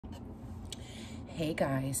Hey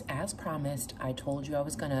guys, as promised, I told you I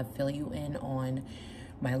was gonna fill you in on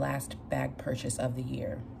my last bag purchase of the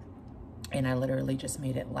year. And I literally just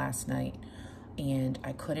made it last night. And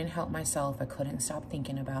I couldn't help myself. I couldn't stop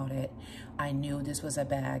thinking about it. I knew this was a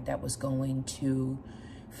bag that was going to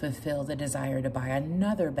fulfill the desire to buy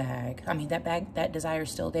another bag. I mean, that desire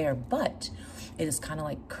is still there, but it is kind of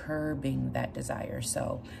like curbing that desire.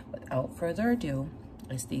 So without further ado,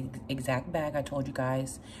 it's the exact bag I told you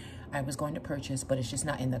guys I was going to purchase, but it's just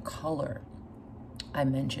not in the color I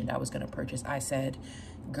mentioned I was going to purchase. I said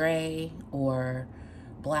gray or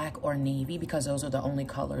black or navy because those are the only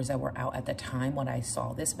colors that were out at the time when I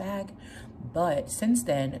saw this bag. But since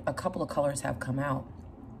then, a couple of colors have come out.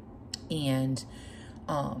 And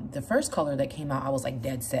the first color that came out, I was like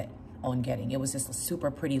dead set on getting. It was just a super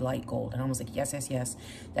pretty light gold. And I was like, yes, yes, yes,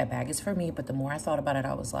 that bag is for me. But the more I thought about it,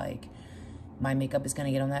 I was like, my makeup is going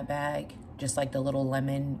to get on that bag. Just like the little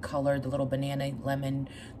lemon colored, the little banana lemon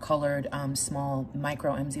colored small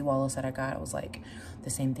micro MZ Wallace that I got. I was like, the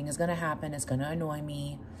same thing is going to happen. It's going to annoy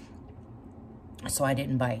me. So I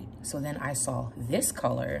didn't bite. So then I saw this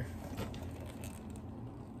color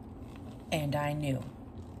and I knew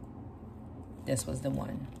this was the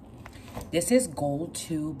one. This is gold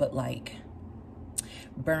too, but like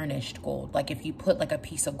burnished gold. Like if you put like a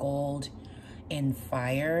piece of gold in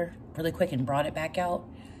fire really quick and brought it back out,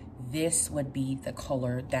 this would be the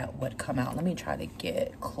color that would come out. Let me try to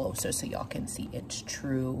get closer so y'all can see its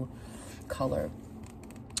true color.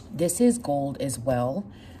 This is gold as well,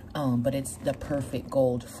 but it's the perfect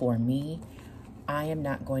gold for me. I am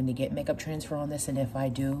not going to get makeup transfer on this, and if I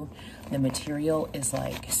do, the material is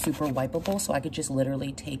like super wipeable, so I could just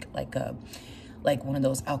literally take like one of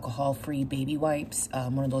those alcohol-free baby wipes,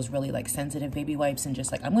 one of those really like sensitive baby wipes, and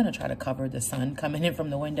just like, I'm gonna try to cover the sun coming in from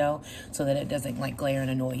the window so that it doesn't like glare and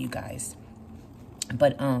annoy you guys.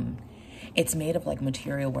 But it's made of like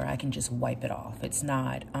material where I can just wipe it off. It's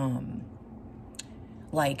not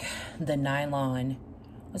like the nylon,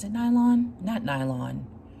 was it nylon? Not nylon.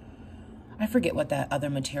 I forget what that other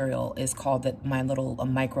material is called that my little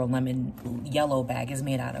micro lemon yellow bag is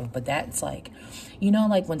made out of. But that's like, you know,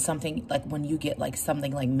 like when something, like when you get like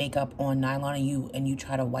something like makeup on nylon and you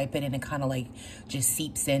try to wipe it and it kind of like just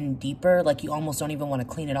seeps in deeper. Like you almost don't even want to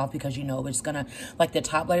clean it off because you know it's gonna, like the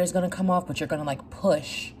top layer is gonna come off, but you're gonna like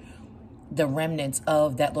push the remnants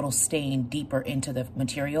of that little stain deeper into the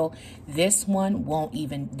material. This one won't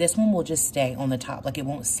even, this one will just stay on the top. Like it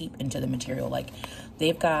won't seep into the material. Like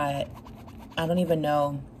they've got, I don't even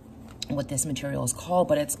know what this material is called,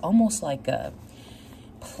 but it's almost like a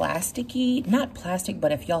plasticky, not plastic,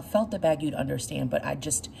 but if y'all felt the bag, you'd understand. But I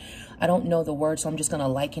don't know the word, so I'm just going to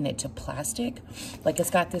liken it to plastic. Like it's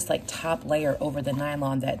got this like top layer over the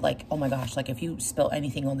nylon that like, oh my gosh, like if you spill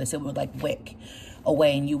anything on this, it would like wick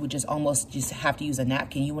away and you would just almost just have to use a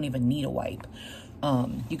napkin. You wouldn't even need a wipe.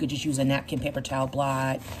 You could just use a napkin, paper towel,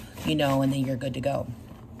 blot, you know, and then you're good to go.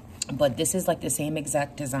 But this is like the same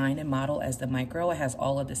exact design and model as the micro. It has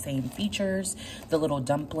all of the same features, the little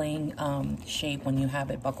dumpling shape when you have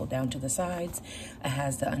it buckled down to the sides. It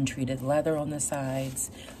has the untreated leather on the sides.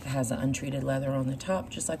 It has the untreated leather on the top,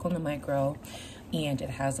 just like on the micro. And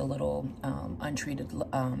it has a little untreated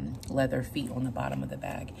leather feet on the bottom of the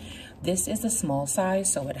bag. This is a small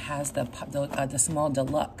size, so it has the small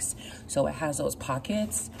deluxe. So it has those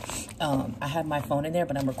pockets. I have my phone in there,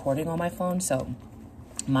 but I'm recording on my phone, so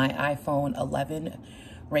my iPhone 11,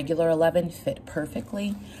 regular 11, fit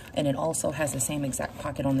perfectly. And it also has the same exact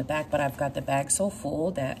pocket on the back, but I've got the bag so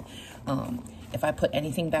full that if I put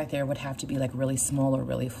anything back there, it would have to be like really small or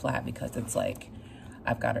really flat because it's like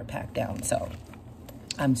I've got her packed down. So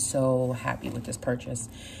I'm so happy with this purchase.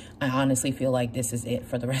 I honestly feel like this is it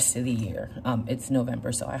for the rest of the year. It's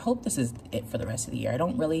November, so I hope this is it for the rest of the year. I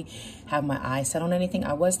don't really have my eyes set on anything.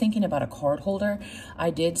 I was thinking about a card holder.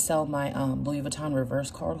 I did sell my Louis Vuitton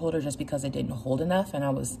reverse card holder just because it didn't hold enough, and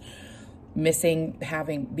I was missing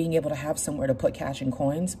being able to have somewhere to put cash and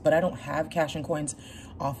coins. But I don't have cash and coins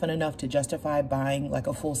often enough to justify buying like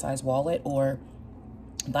a full-size wallet or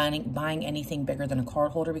buying anything bigger than a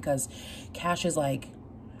card holder, because cash is like,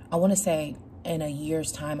 I want to say in a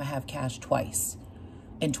year's time, I have cash twice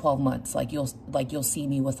in 12 months. Like you'll see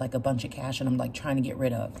me with like a bunch of cash and I'm like trying to get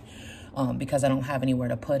rid of because I don't have anywhere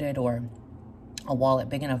to put it or a wallet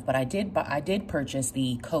big enough. But I did purchase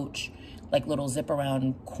the Coach like little zip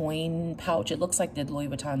around coin pouch. It looks like the Louis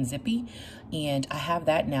Vuitton Zippy, and I have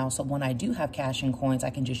that now. So when I do have cash and coins,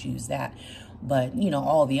 I can just use that. But, you know,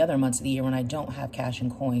 all the other months of the year when I don't have cash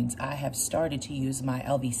and coins, I have started to use my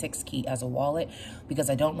LV6 key as a wallet because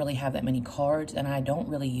I don't really have that many cards and I don't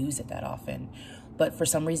really use it that often. But for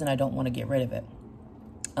some reason, I don't want to get rid of it.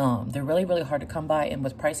 They're really, really hard to come by, and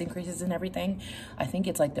with price increases and everything, I think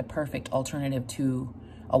it's like the perfect alternative to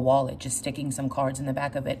a wallet, just sticking some cards in the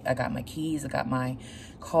back of it. I got my keys, I got my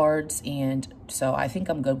cards, and so I think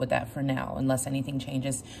I'm good with that for now, unless anything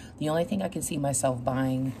changes. The only thing I can see myself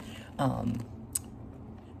buying,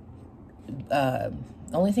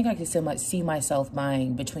 only thing I can see myself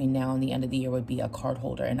buying between now and the end of the year would be a card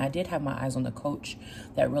holder. And I did have my eyes on the Coach,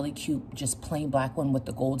 that really cute, just plain black one with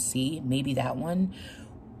the gold C, maybe that one,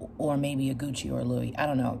 or maybe a Gucci or a Louis. I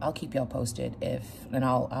don't know. I'll keep y'all posted and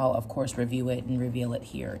I'll of course review it and reveal it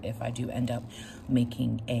here if I do end up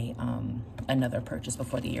making a another purchase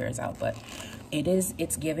before the year is out. But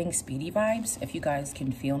it's giving Speedy vibes, if you guys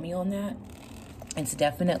can feel me on that. It's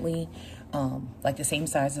definitely like the same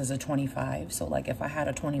size as a 25. So like if I had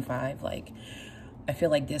a 25, like I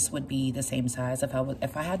feel like this would be the same size if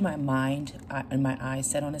I had my mind and my eyes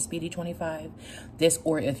set on a Speedy 25. This,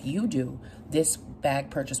 or if you do, this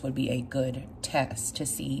bag purchase would be a good test to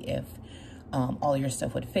see if all your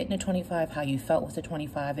stuff would fit in a 25, how you felt with the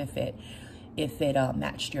 25, if it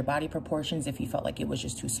matched your body proportions, if you felt like it was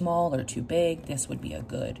just too small or too big. This would be a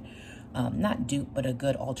good, not dupe, but a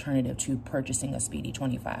good alternative to purchasing a Speedy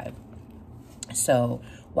 25. So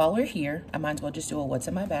while we're here, I might as well just do a what's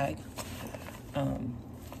in my bag.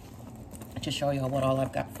 To show y'all what all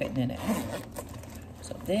I've got fitting in it.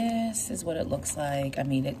 So this is what it looks like. I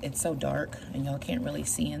mean, it's so dark and y'all can't really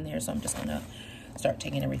see in there, so I'm just gonna start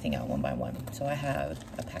taking everything out one by one. So I have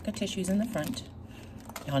a pack of tissues in the front.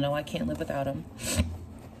 Y'all know I can't live without them.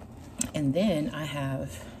 And then I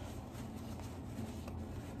have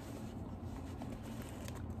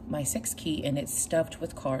my 6 key, and it's stuffed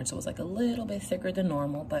with cards, so it's like a little bit thicker than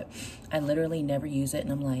normal, but I literally never use it,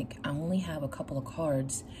 and I'm like, I only have a couple of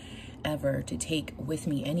cards ever to take with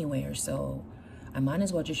me anywhere, so I might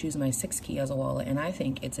as well just use my 6 key as a wallet, and I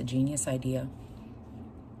think it's a genius idea.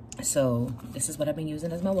 So this is what I've been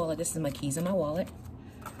using as my wallet. This is my keys in my wallet.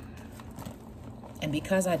 And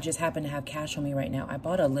because I just happen to have cash on me right now, I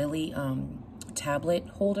bought a Lily tablet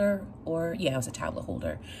holder, or yeah, it was a tablet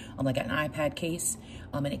holder, like an iPad case,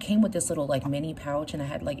 and it came with this little like mini pouch, and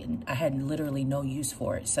I had literally no use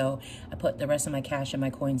for it, so I put the rest of my cash and my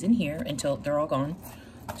coins in here until they're all gone,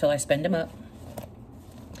 till I spend them up.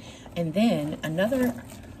 And then another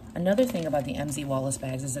thing about the MZ Wallace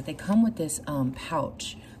bags is that they come with this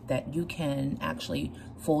pouch that you can actually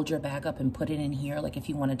fold your bag up and put it in here. Like if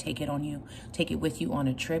you want to take it with you on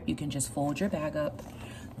a trip, you can just fold your bag up.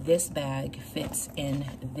 This bag fits in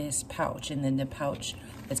this pouch, and then the pouch,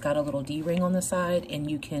 it's got a little D-ring on the side, and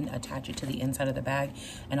you can attach it to the inside of the bag,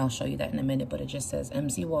 and I'll show you that in a minute. But it just says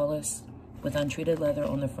MZ Wallace with untreated leather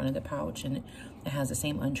on the front of the pouch, and it has the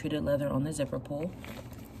same untreated leather on the zipper pull.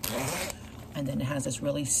 And then it has this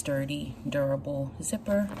really sturdy, durable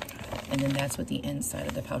zipper, and then that's what the inside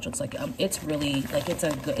of the pouch looks like. It's really like,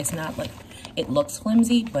 it's not like, it looks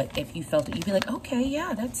flimsy, but if you felt it, you'd be like, okay,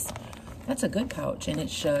 yeah, that's a good pouch. And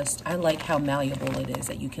it's just, I like how malleable it is,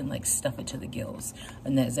 that you can like stuff it to the gills,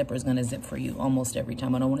 and that zipper is going to zip for you almost every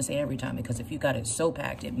time. I don't want to say every time, because if you got it so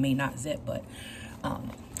packed, it may not zip. But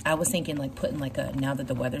I was thinking like putting like now that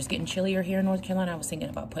the weather's getting chillier here in North Carolina, I was thinking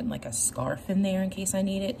about putting like a scarf in there in case I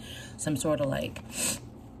need it, some sort of like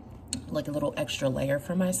a little extra layer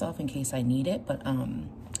for myself in case I need it.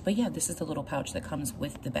 But yeah, this is the little pouch that comes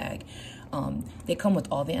with the bag. They come with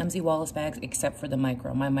all the MZ Wallace bags except for the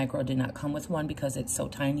micro. My micro did not come with one because it's so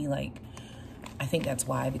tiny. Like, I think that's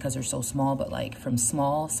why, because they're so small. But like from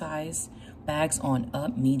small size bags on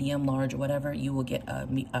up, medium, large, or whatever, you will get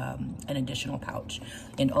an additional pouch.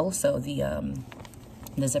 And also the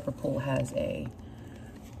zipper pull has a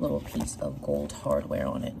little piece of gold hardware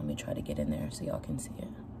on it. Let me try to get in there so y'all can see it.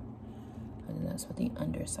 And that's what the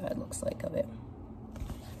underside looks like of it.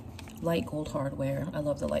 Light gold hardware. I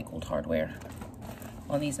love the light gold hardware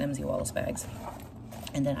on these MZ Wallace bags.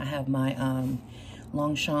 And then I have my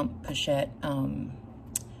Longchamp pochette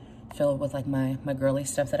filled with like my girly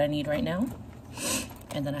stuff that I need right now.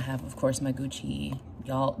 And then I have, of course, my Gucci.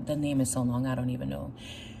 Y'all, the name is so long, I don't even know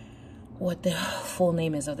what the full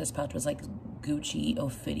name is of this pouch. It was like Gucci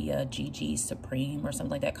Ophidia GG Supreme or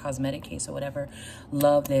something like that, cosmetic case or whatever.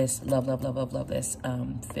 Love this. Love this.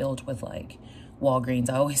 Filled with like Walgreens.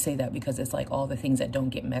 I always say that because it's like all the things that don't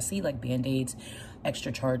get messy, like Band-Aids,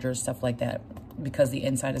 extra chargers, stuff like that, because the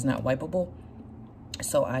inside is not wipeable.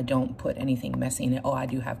 So I don't put anything messy in it. Oh, I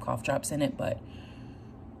do have cough drops in it, but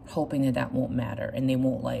hoping that won't matter, and they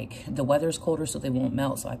won't, like, the weather's colder, so they won't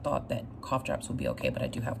melt. So I thought that cough drops would be okay, but I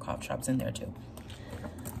do have cough drops in there too.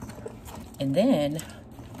 And then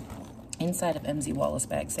inside of MZ Wallace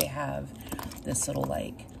bags, they have this little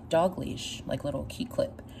like dog leash, like little key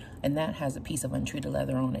clip. And that has a piece of untreated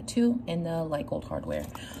leather on it too, in the light gold hardware.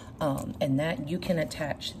 And that you can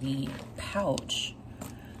attach the pouch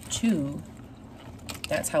to,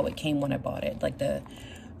 that's how it came when I bought it. Like the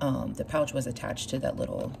pouch was attached to that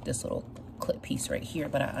this little clip piece right here,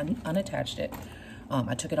 but I unattached it.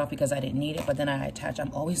 I took it off because I didn't need it, but then I attached.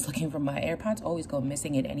 I'm always looking for my AirPods, always go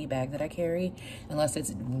missing in any bag that I carry, unless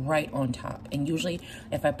it's right on top. And usually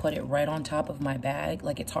if I put it right on top of my bag,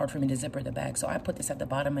 like it's hard for me to zipper the bag. So I put this at the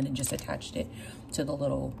bottom and then just attached it to the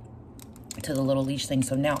little leash thing.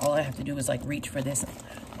 So now all I have to do is like reach for this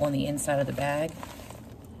on the inside of the bag.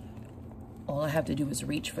 All I have to do is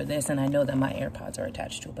reach for this, and I know that my AirPods are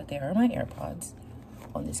attached to it, but they are my AirPods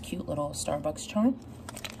on this cute little Starbucks charm.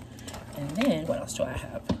 And then what else do I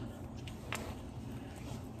have?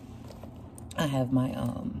 I have my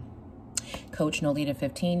Coach Nolita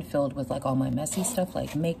 15 filled with like all my messy stuff,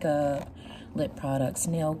 like makeup, lip products,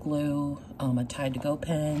 nail glue, a Tide to Go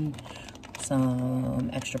pen, some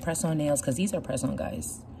extra press-on nails, because these are press-on,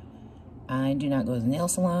 guys. I do not go to the nail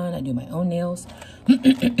salon. I do my own nails.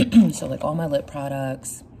 So like all my lip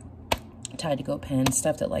products, Tide to Go pen,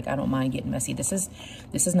 stuff that like I don't mind getting messy. This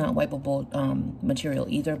is not wipeable material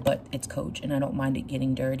either, but it's Coach, and I don't mind it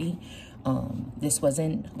getting dirty. This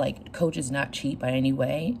wasn't like, Coach is not cheap by any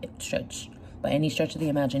way, by any stretch of the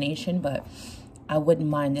imagination, but I wouldn't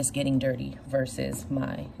mind this getting dirty versus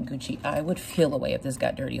my Gucci. I would feel a way if this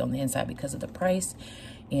got dirty on the inside because of the price,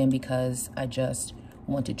 and because I just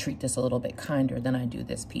want to treat this a little bit kinder than I do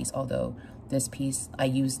this piece. Although this piece, I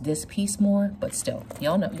use this piece more, but still,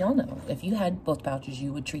 y'all know, if you had both pouches,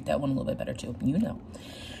 you would treat that one a little bit better too, you know.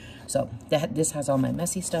 So this has all my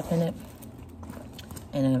messy stuff in it.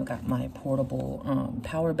 And then I've got my portable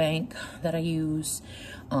power bank that I use.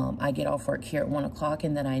 I get off work here at 1 o'clock,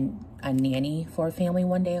 and then I nanny for a family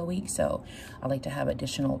 1 day a week. So I like to have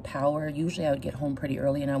additional power. Usually I would get home pretty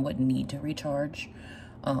early and I wouldn't need to recharge.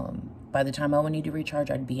 By the time I would need to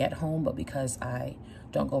recharge, I'd be at home. But because I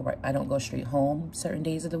don't go straight home certain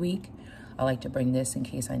days of the week, I like to bring this in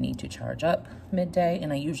case I need to charge up midday.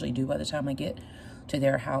 And I usually do by the time I get to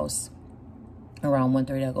their house. Around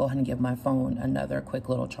 1:30, I'll go ahead and give my phone another quick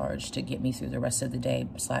little charge to get me through the rest of the day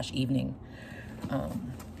 / evening.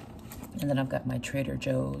 And then I've got my Trader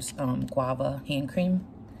Joe's guava hand cream.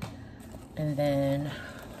 And then,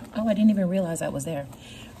 oh, I didn't even realize that was there.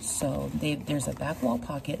 So there's a back wall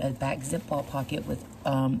pocket, a back zip wall pocket with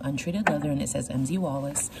untreated leather, and it says MZ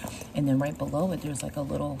Wallace. And then right below it, there's like a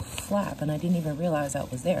little flap, and I didn't even realize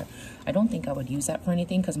that was there. I don't think I would use that for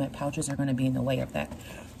anything because my pouches are going to be in the way of that.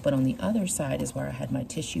 But on the other side is where I had my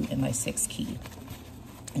tissue and my 6 key.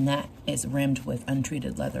 And that is rimmed with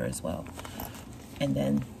untreated leather as well. And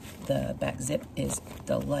then the back zip is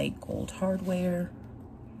the light gold hardware.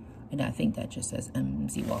 And I think that just says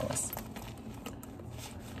MZ Wallace.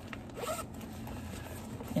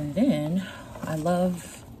 And then I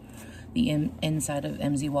love the inside of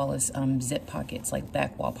MZ Wallace zip pockets, like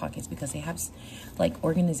back wall pockets, because they have like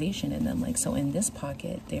organization in them. Like, so in this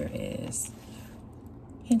pocket, there is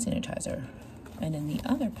hand sanitizer. And in the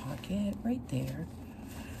other pocket right there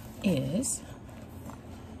is,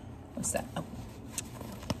 what's that? Oh,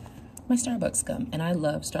 my Starbucks gum. And I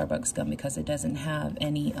love Starbucks gum because it doesn't have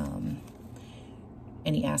any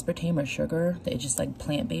aspartame or sugar. It's just like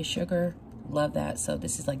plant-based sugar. Love that. So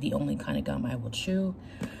this is like the only kind of gum I will chew.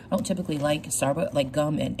 I don't typically like Starbucks like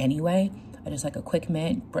gum in any way. I just like a quick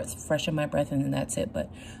mint, freshen my breath, and then that's it.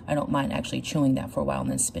 But I don't mind actually chewing that for a while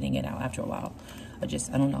and then spitting it out after a while. I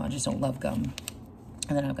don't know, I just don't love gum.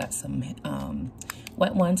 And then I've got some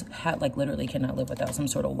wet ones. Like literally cannot live without some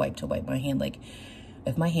sort of wipe to wipe my hand. Like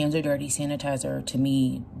if my hands are dirty, sanitizer to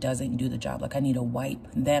me doesn't do the job. Like I need a wipe,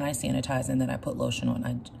 then I sanitize, and then I put lotion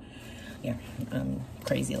on. Yeah, I'm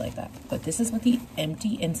crazy like that. But this is what the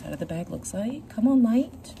empty inside of the bag looks like. Come on,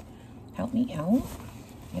 light. Help me out.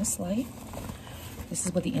 Yes, light. This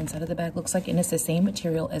is what the inside of the bag looks like. And it's the same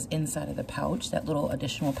material as inside of the pouch, that little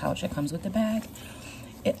additional pouch that comes with the bag.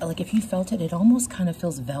 Like if you felt it, it almost kind of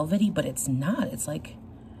feels velvety, but it's not. It's like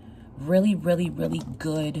really, really, really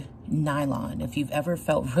good nylon. If you've ever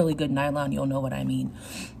felt really good nylon, you'll know what I mean.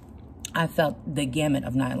 I felt the gamut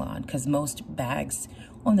of nylon because most bags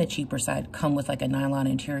on the cheaper side come with like a nylon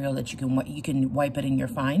interior that you can wipe it and you're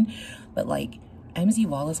fine. But like MZ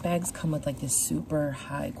Wallace bags come with like this super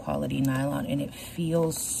high quality nylon, and it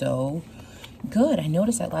feels so good. I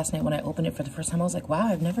noticed that last night when I opened it for the first time. I was like, wow,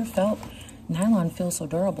 I've never felt nylon feel so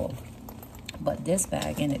durable. But this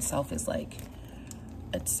bag in itself is like,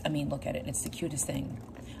 I mean, look at it. It's the cutest thing.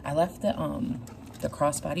 I left the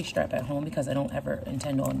crossbody strap at home because I don't ever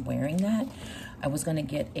intend on wearing that. I was gonna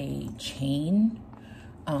get a chain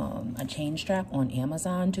a chain strap on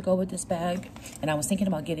Amazon to go with this bag. And I was thinking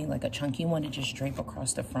about getting like a chunky one to just drape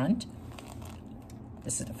across the front.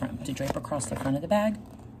 This is the front, to drape across the front of the bag.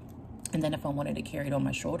 And then if I wanted to carry it on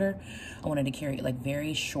my shoulder, I wanted to carry it like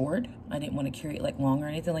very short. I didn't want to carry it like long or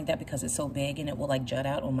anything like that because it's so big and it will like jut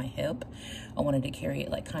out on my hip. I wanted to carry it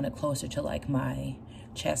like kind of closer to like my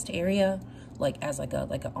chest area, like as like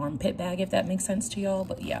an armpit bag, if that makes sense to y'all.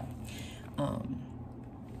 But yeah,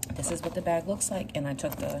 this is what the bag looks like. And I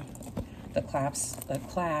took the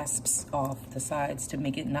clasps off the sides to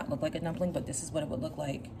make it not look like a dumpling, but this is what it would look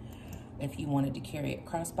like if you wanted to carry it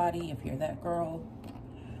crossbody, if you're that girl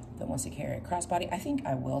that wants to carry a crossbody. I think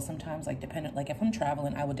I will sometimes, like dependent, like if I'm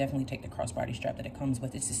traveling, I would definitely take the crossbody strap that it comes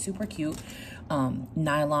with. This is super cute,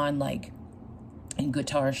 nylon like and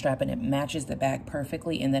guitar strap, and it matches the bag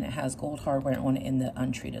perfectly, and then it has gold hardware on it and the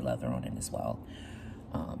untreated leather on it as well.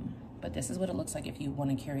 But this is what it looks like if you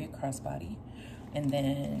want to carry a crossbody. And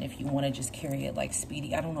then if you want to just carry it like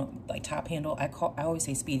speedy, I don't know, like top handle, I always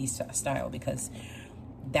say speedy style because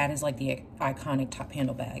that is like the iconic top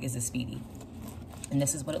handle bag is a speedy. And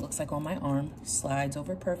this is what it looks like on my arm. Slides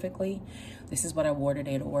over perfectly. This is what I wore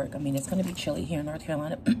today to work. I mean, it's going to be chilly here in North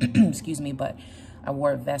Carolina. Excuse me, but I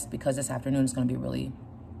wore a vest because this afternoon is going to be really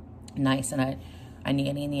nice. And I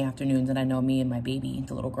nanny in the afternoons, and I know me and my baby,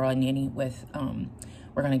 the little girl I nanny with,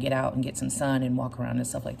 we're going to get out and get some sun and walk around and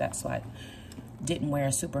stuff like that. So I didn't wear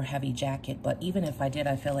a super heavy jacket, but even if I did,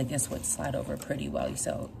 I feel like this would slide over pretty well.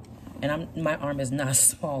 So, and my arm is not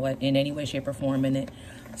small in any way, shape, or form, and it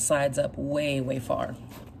slides up way, way far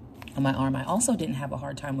on my arm. I also didn't have a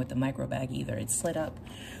hard time with the micro bag either. It slid up.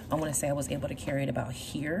 I want to say I was able to carry it about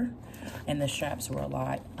here, and the straps were a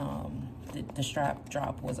lot, the strap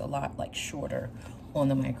drop was a lot like shorter on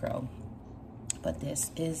the micro. But this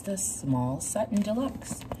is the small Sutton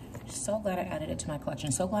Deluxe. So glad I added it to my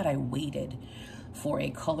collection. So glad I waited for a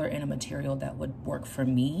color and a material that would work for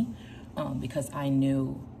me, because I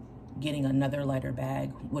knew getting another lighter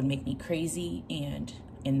bag would make me crazy, and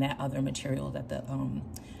in that other material that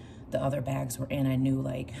the other bags were in, I knew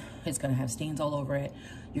like it's gonna have stains all over it.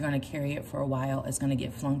 You're gonna carry it for a while. It's gonna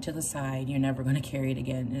get flung to the side. You're never gonna carry it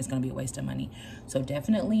again, and it's gonna be a waste of money. So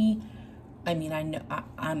definitely, I mean, I know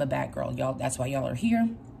I'm a bag girl, y'all. That's why y'all are here.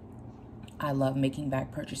 I love making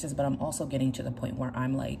bag purchases, but I'm also getting to the point where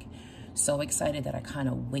I'm like so excited that I kind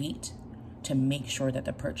of wait to make sure that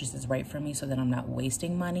the purchase is right for me so that I'm not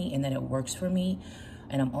wasting money and that it works for me.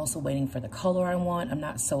 And I'm also waiting for the color I want. I'm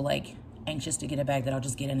not so like anxious to get a bag that I'll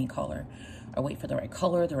just get any color. I wait for the right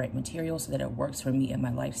color, the right material so that it works for me and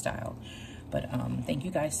my lifestyle. But thank you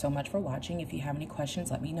guys so much for watching. If you have any questions,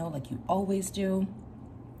 let me know like you always do.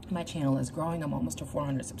 My channel is growing. I'm almost to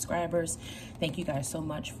 400 subscribers. Thank you guys so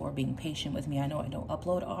much for being patient with me. I know I don't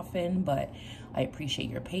upload often, but I appreciate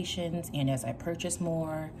your patience. And as I purchase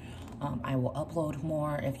more, I will upload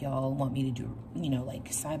more. If y'all want me to do, you know,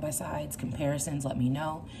 like side-by-sides, comparisons, let me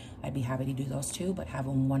know. I'd be happy to do those too. But have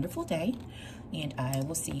a wonderful day, and I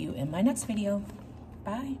will see you in my next video.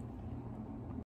 Bye.